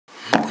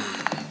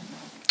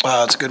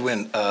It's a good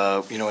win.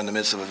 In the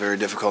midst of a very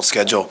difficult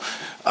schedule,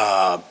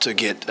 to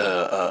get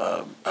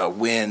a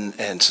win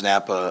and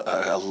snap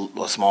a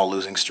small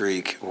losing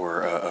streak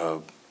or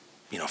a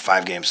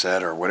 5-game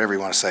set or whatever you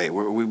want to say.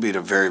 We beat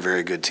a very,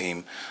 very good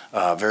team,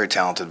 very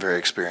talented, very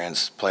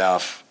experienced,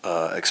 playoff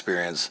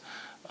experience,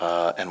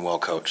 and well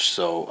coached.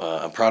 So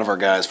I'm proud of our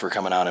guys for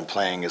coming out and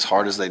playing as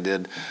hard as they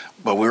did,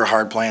 but we were a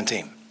hard playing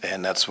team,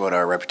 and that's what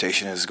our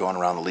reputation is going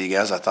around the league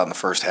as. I thought in the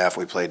first half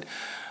we played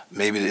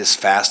maybe as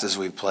fast as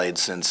we've played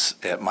since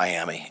at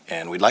Miami,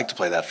 and we'd like to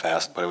play that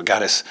fast, but we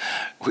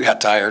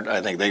got tired.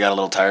 I think they got a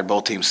little tired.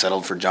 Both teams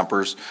settled for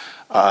jumpers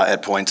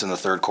at points in the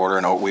third quarter,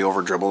 and we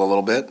over dribbled a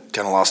little bit,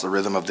 kind of lost the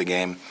rhythm of the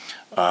game.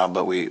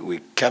 But we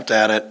kept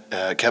at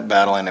it, kept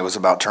battling. It was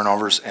about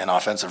turnovers and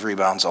offensive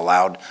rebounds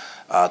allowed.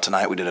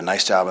 Tonight we did a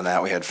nice job in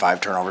that. We had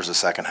 5 turnovers the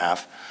second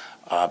half.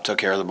 Took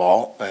care of the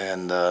ball,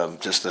 and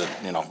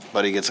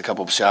Buddy gets a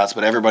couple of shots,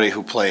 but everybody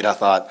who played, I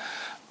thought,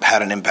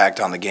 had an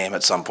impact on the game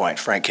at some point.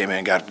 Frank came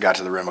in and got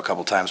to the rim a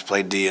couple times,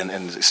 played D,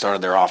 and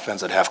started their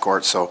offense at half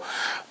court. So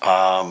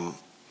I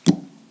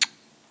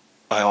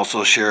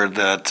also shared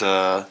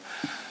that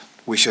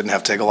we shouldn't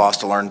have to take a loss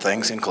to learn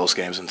things in close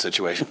games and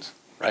situations,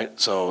 right?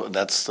 So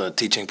that's the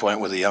teaching point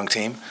with a young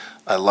team.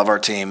 I love our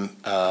team.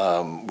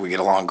 We get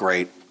along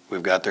great.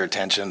 We've got their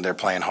attention. They're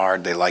playing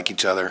hard. They like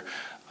each other.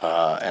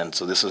 And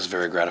so this is a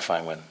very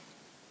gratifying win.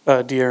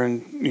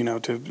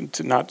 De'Aaron,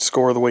 to not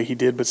score the way he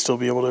did, but still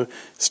be able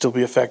to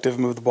be effective,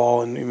 move the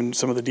ball, and even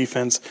some of the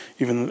defense,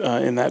 even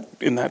in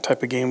that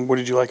type of game. What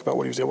did you like about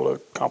what he was able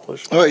to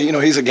accomplish? Well,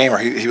 he's a gamer.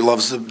 He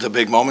loves the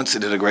big moments. He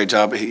did a great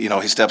job.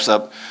 He steps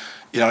up.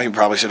 He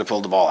probably should have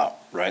pulled the ball out,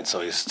 right?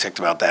 So he's ticked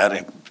about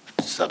that.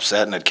 He's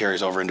upset, and it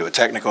carries over into a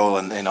technical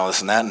and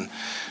this and that.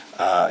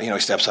 And he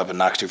steps up and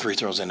knocks 2 free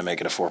throws in to make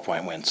it a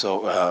 4-point win.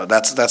 So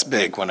that's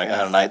big. On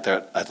a night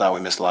that I thought we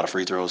missed a lot of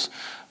free throws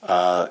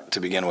to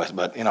begin with,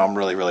 but I'm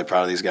really, really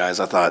proud of these guys.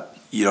 I thought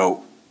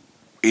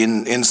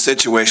in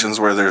situations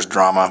where there's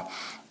drama,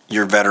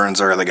 your veterans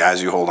are the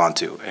guys you hold on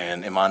to.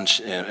 And Iman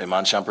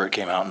Shumpert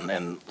came out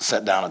and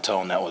set down a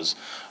tone that was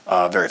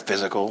very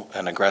physical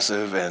and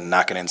aggressive and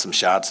knocking in some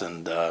shots.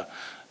 And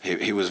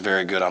he was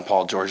very good on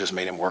Paul George. Just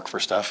made him work for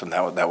stuff, and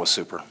that was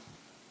super.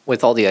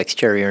 With all the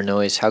exterior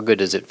noise, how good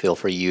does it feel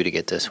for you to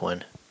get this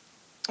win?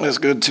 It's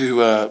good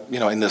to,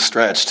 in this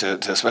stretch, to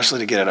especially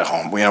to get it at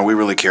home. We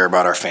really care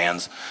about our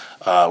fans.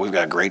 We've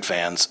got great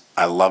fans.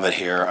 I love it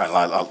here.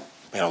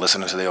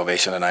 Listening to the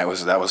ovation tonight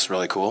was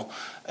really cool,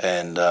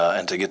 and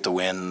to get the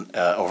win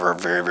over a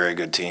very, very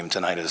good team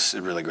tonight is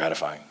really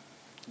gratifying.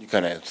 You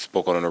kind of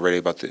spoke on it already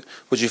about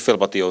what you feel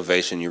about the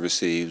ovation you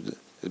received at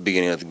the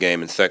beginning of the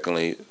game, and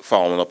secondly,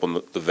 following up on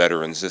the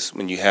veterans. Just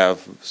when you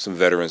have some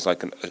veterans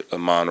like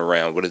Amon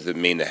around, what does it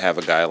mean to have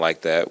a guy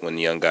like that when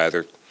young guys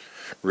are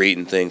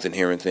reading things and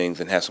hearing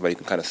things, and have somebody who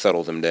can kind of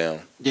settle them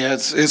down? Yeah,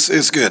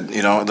 it's good.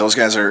 Those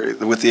guys are,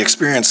 with the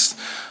experience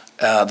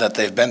that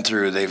they've been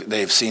through.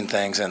 They've seen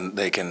things, and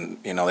they can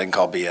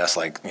call BS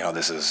like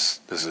this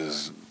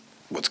is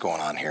what's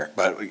going on here.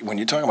 But when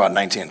you're talking about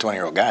 19 and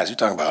 20-year-old guys, you're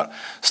talking about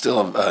still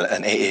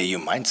an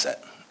AAU mindset.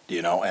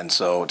 And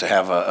so to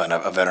have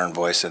a veteran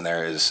voice in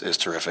there is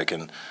terrific.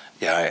 And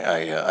yeah,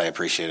 I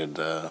appreciated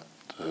the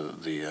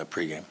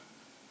pregame.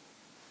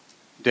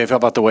 Dave, how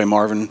about the way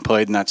Marvin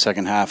played in that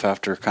second half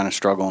after kind of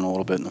struggling a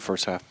little bit in the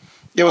first half?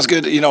 Yeah, it was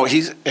good.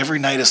 Every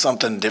night is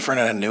something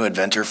different and a new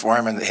adventure for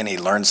him, and he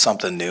learns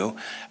something new.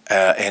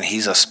 And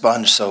he's a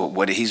sponge, so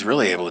what he's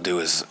really able to do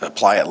is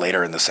apply it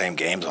later in the same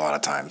games a lot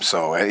of times.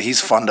 So he's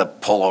fun to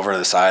pull over to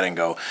the side and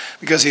go,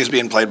 because he was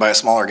being played by a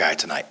smaller guy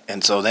tonight.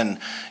 And so then,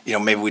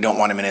 maybe we don't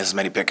want him in as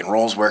many pick and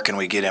rolls. Where can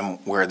we get him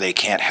where they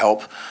can't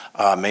help?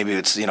 Maybe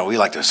it's, we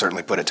like to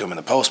certainly put it to him in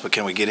the post, but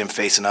can we get him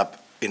facing up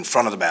in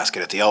front of the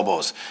basket at the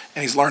elbows?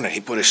 And he's learning.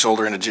 He put his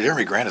shoulder into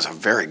Jeremy Grant is a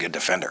very good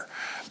defender.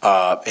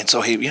 And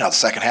so he, the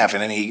second half,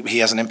 and then he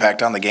has an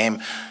impact on the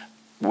game.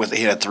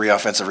 He had 3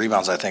 offensive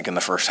rebounds, I think, in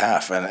the first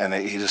half, and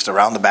he just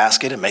around the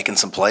basket and making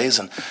some plays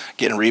and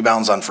getting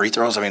rebounds on free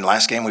throws. I mean,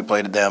 last game we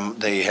played them,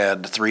 they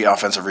had 3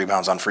 offensive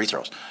rebounds on free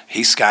throws.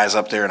 He skies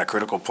up there in a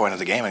critical point of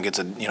the game and gets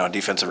a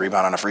defensive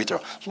rebound on a free throw.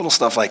 Little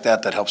stuff like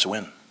that helps you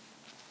win.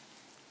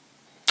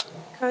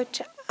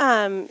 Coach,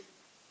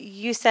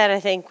 you said, I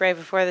think, right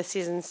before the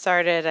season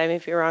started, I may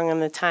be wrong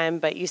on the time,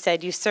 but you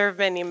said you serve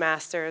many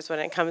masters when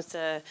it comes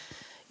to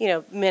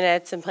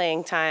minutes and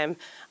playing time.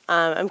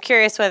 I'm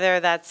curious whether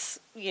that's,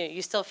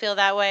 you still feel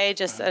that way,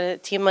 just a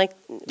team like.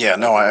 Yeah,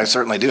 no, I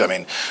certainly do. I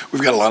mean,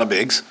 we've got a lot of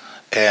bigs,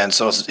 and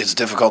so it's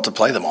difficult to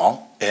play them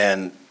all.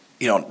 And,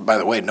 by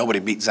the way, nobody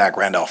beat Zach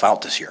Randolph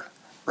out this year,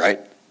 right?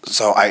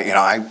 So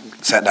I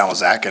sat down with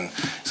Zach and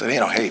said,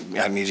 hey,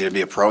 I need you to be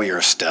a pro. You're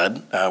a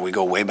stud. We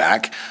go way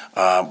back.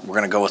 We're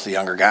going to go with the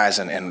younger guys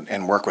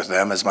and work with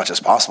them as much as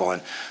possible.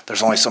 And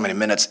there's only so many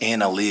minutes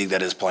in a league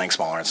that is playing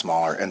smaller and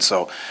smaller. And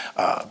so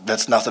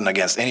that's nothing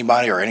against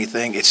anybody or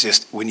anything. It's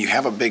just when you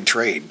have a big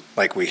trade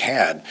like we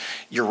had,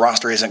 your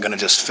roster isn't going to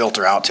just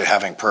filter out to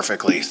having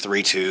perfectly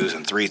 3 2s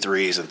and 3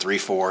 3s and 3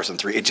 4s and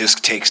 3. It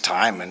just takes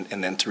time.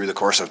 And then through the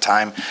course of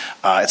time,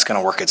 it's going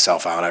to work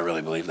itself out. I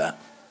really believe that.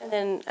 And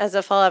then as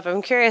a follow-up,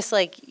 I'm curious,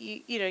 like,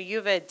 you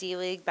have a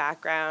D-League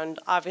background.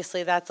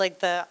 Obviously, that's like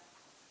the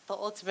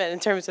ultimate in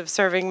terms of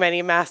serving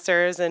many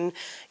masters. And,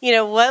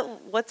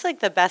 what's like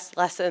the best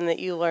lesson that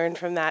you learned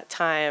from that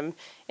time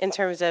in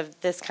terms of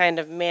this kind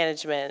of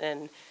management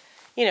and,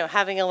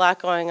 having a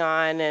lot going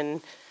on?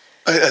 And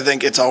I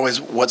think it's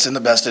always what's in the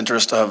best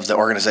interest of the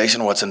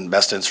organization, what's in the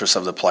best interest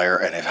of the player,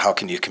 and how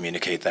can you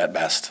communicate that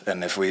best.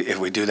 And if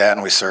we do that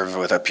and we serve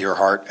with a pure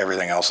heart,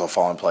 everything else will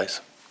fall in place.